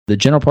The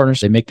general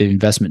partners, they make the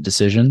investment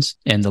decisions,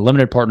 and the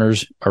limited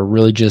partners are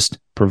really just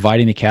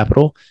providing the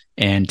capital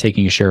and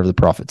taking a share of the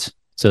profits.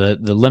 So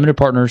the limited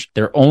partners,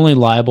 they're only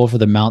liable for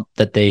the amount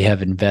that they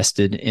have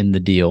invested in the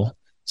deal.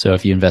 So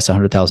if you invest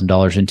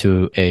 $100,000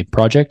 into a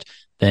project,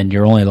 then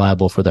you're only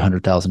liable for the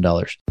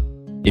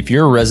 $100,000. If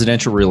you're a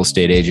residential real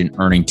estate agent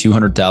earning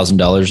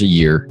 $200,000 a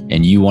year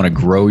and you want to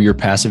grow your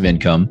passive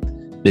income,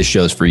 this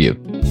show's for you.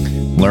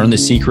 Learn the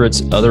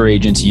secrets other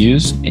agents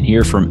use and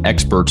hear from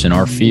experts in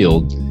our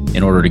field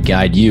in order to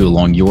guide you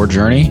along your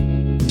journey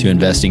to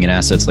investing in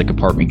assets like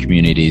apartment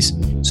communities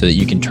so that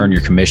you can turn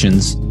your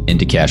commissions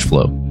into cash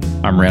flow.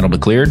 I'm Randall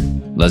McCleard.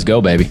 Let's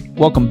go, baby.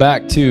 Welcome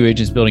back to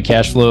Agents Building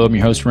Cash Flow. I'm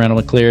your host,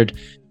 Randall McCleard.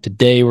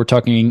 Today, we're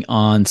talking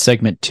on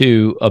segment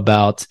 2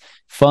 about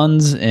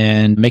funds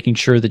and making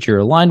sure that you're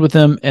aligned with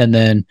them, and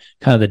then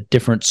kind of the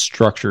different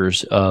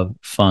structures of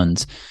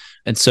funds.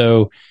 And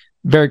so,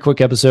 very quick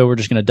episode, we're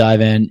just going to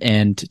dive in,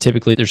 and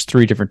typically there's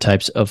 3 different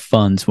types of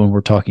funds when we're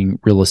talking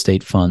real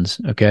estate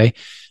funds, okay?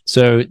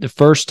 So the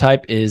first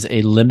type is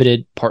a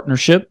limited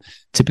partnership,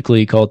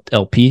 typically called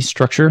LP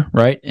structure,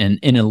 right? And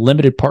in a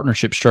limited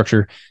partnership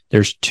structure,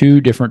 there's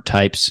 2 different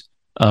types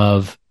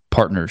of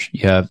partners.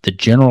 You have the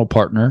general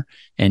partner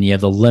and you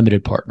have the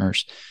limited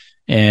partners.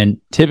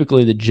 And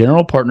typically the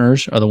general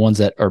partners are the ones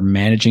that are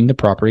managing the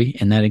property,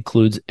 and that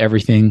includes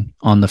everything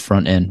on the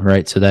front end,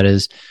 right? So that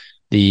is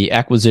the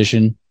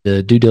acquisition,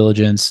 the due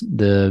diligence,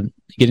 the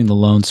getting the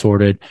loan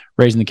sorted,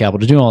 raising the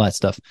capital, doing all that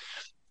stuff,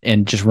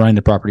 and just running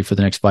the property for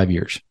the next 5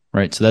 years,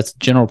 right? So that's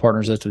general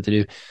partners. That's what they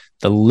do.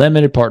 The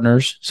limited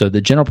partners, so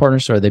the general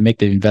partners they make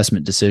the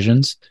investment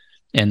decisions,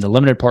 and the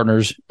limited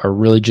partners are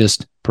really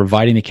just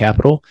providing the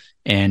capital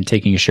and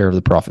taking a share of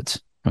the profits,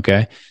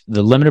 okay?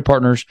 The limited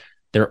partners,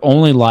 they're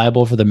only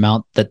liable for the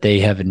amount that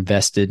they have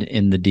invested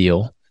in the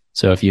deal.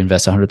 So if you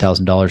invest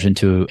 $100,000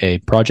 into a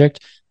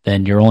project,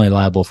 then you're only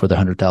liable for the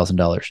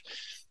 $100,000.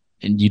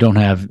 And you don't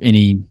have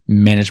any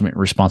management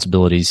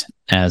responsibilities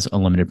as a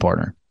limited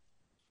partner.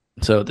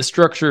 So the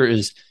structure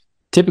is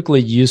typically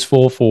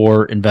useful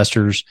for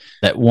investors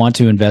that want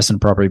to invest in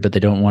property, but they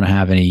don't want to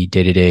have any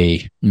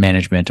day-to-day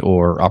management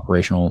or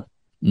operational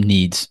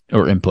needs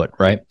or input,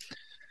 right?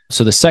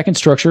 So the second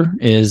structure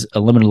is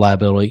a limited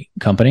liability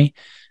company.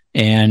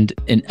 And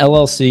an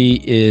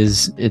LLC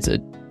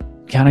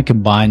kind of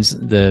combines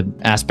the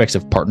aspects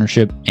of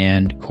partnership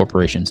and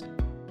corporations.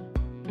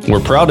 We're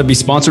proud to be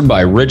sponsored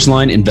by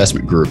Ridgeline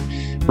Investment Group.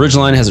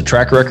 Ridgeline has a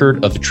track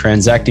record of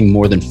transacting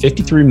more than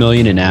 $53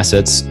 million in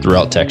assets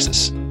throughout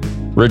Texas.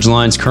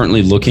 Ridgeline is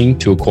currently looking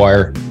to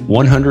acquire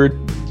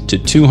 100 to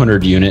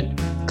 200 unit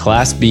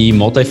Class B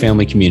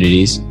multifamily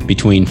communities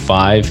between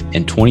 5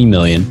 and 20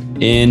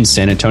 million in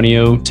San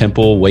Antonio,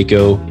 Temple,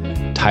 Waco,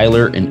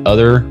 Tyler, and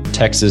other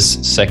Texas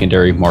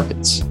secondary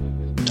markets.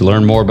 To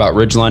learn more about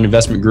Ridgeline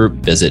Investment Group,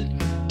 visit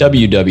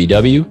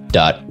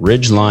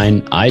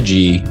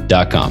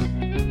www.ridgelineig.com.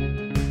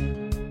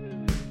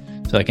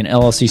 So like an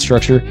LLC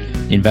structure,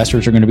 the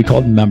investors are going to be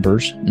called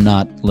members,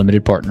 not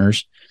limited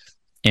partners,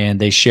 and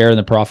they share in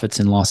the profits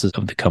and losses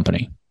of the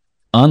company.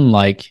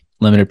 Unlike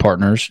limited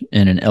partners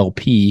in an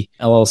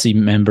LLC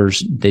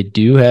members, they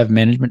do have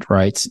management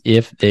rights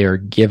if they are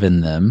given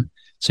them.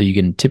 So you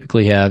can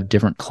typically have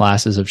different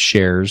classes of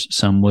shares,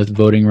 some with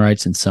voting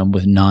rights and some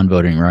with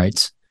non-voting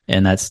rights.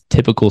 And that's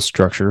typical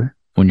structure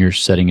when you're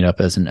setting it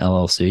up as an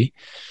LLC.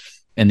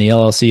 And the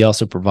LLC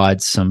also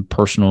provides some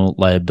personal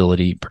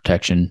liability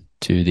protection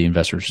to the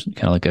investors,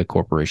 kind of like a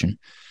corporation.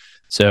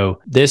 So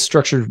this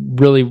structure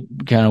really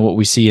kind of what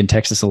we see in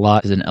Texas a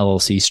lot is an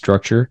LLC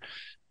structure.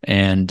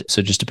 And so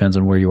it just depends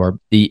on where you are.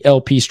 The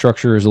LP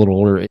structure is a little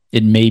older.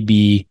 It may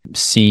be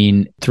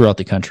seen throughout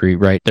the country,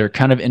 right? They're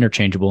kind of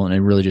interchangeable, and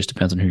it really just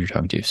depends on who you're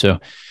talking to. So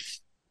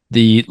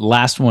the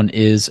last one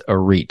is a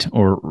REIT,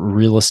 or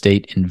Real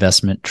Estate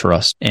Investment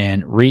Trust.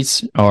 And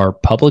REITs are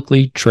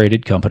publicly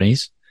traded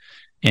companies,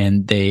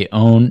 and they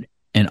own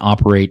and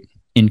operate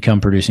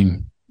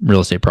income-producing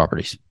real estate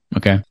properties.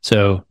 Okay.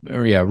 So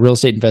yeah, Real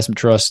Estate Investment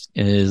Trust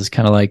is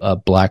kind of like a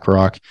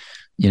BlackRock.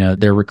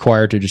 They're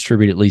required to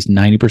distribute at least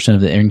 90%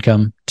 of the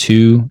income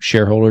to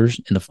shareholders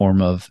in the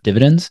form of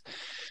dividends.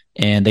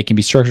 And they can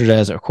be structured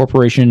as a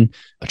corporation,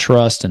 a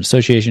trust, an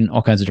association,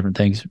 all kinds of different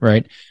things,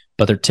 right?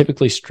 But they're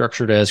typically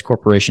structured as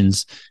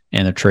corporations,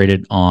 and they're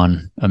traded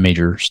on a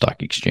major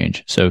stock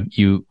exchange. So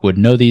you would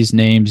know these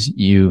names.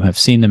 You have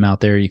seen them out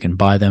there. You can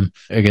buy them.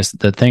 I guess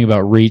the thing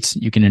about REITs,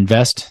 you can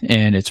invest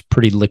and it's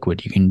pretty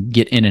liquid. You can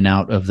get in and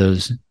out of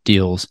those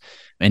deals,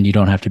 and you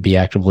don't have to be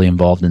actively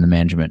involved in the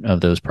management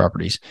of those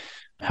properties.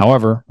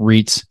 However,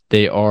 REITs,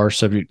 they are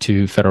subject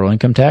to federal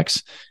income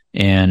tax,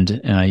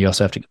 and you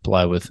also have to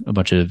comply with a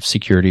bunch of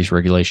securities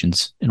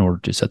regulations in order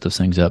to set those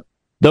things up.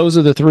 Those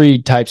are the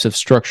 3 types of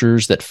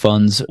structures that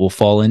funds will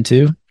fall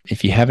into.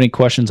 If you have any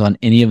questions on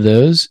any of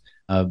those,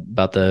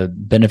 about the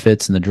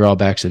benefits and the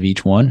drawbacks of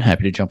each one,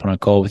 happy to jump on a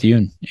call with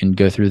you and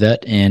go through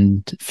that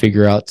and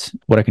figure out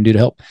what I can do to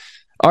help.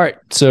 All right.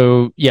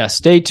 So yeah,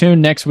 stay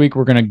tuned. Next week,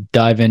 we're going to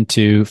dive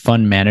into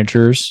fund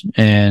managers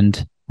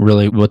and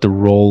really what the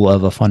role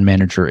of a fund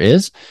manager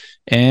is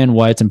and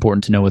why it's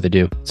important to know what they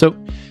do. So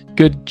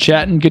Good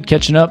chatting, good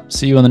catching up.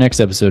 See you on the next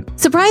episode.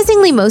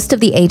 Surprisingly, most of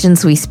the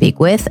agents we speak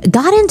with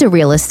got into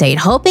real estate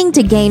hoping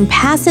to gain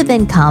passive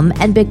income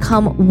and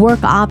become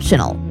work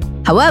optional.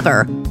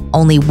 However,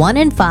 only 1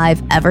 in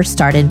 5 ever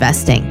start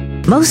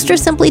investing. Most are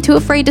simply too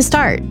afraid to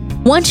start.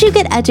 Once you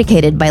get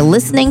educated by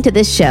listening to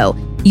this show,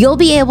 you'll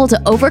be able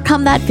to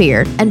overcome that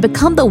fear and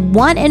become the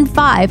 1 in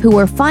 5 who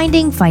are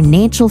finding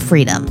financial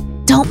freedom.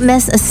 Don't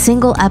miss a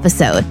single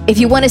episode. If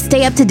you want to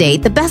stay up to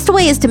date, the best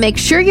way is to make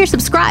sure you're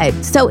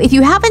subscribed. So if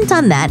you haven't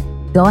done that,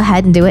 go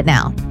ahead and do it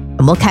now.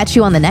 And we'll catch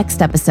you on the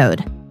next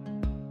episode.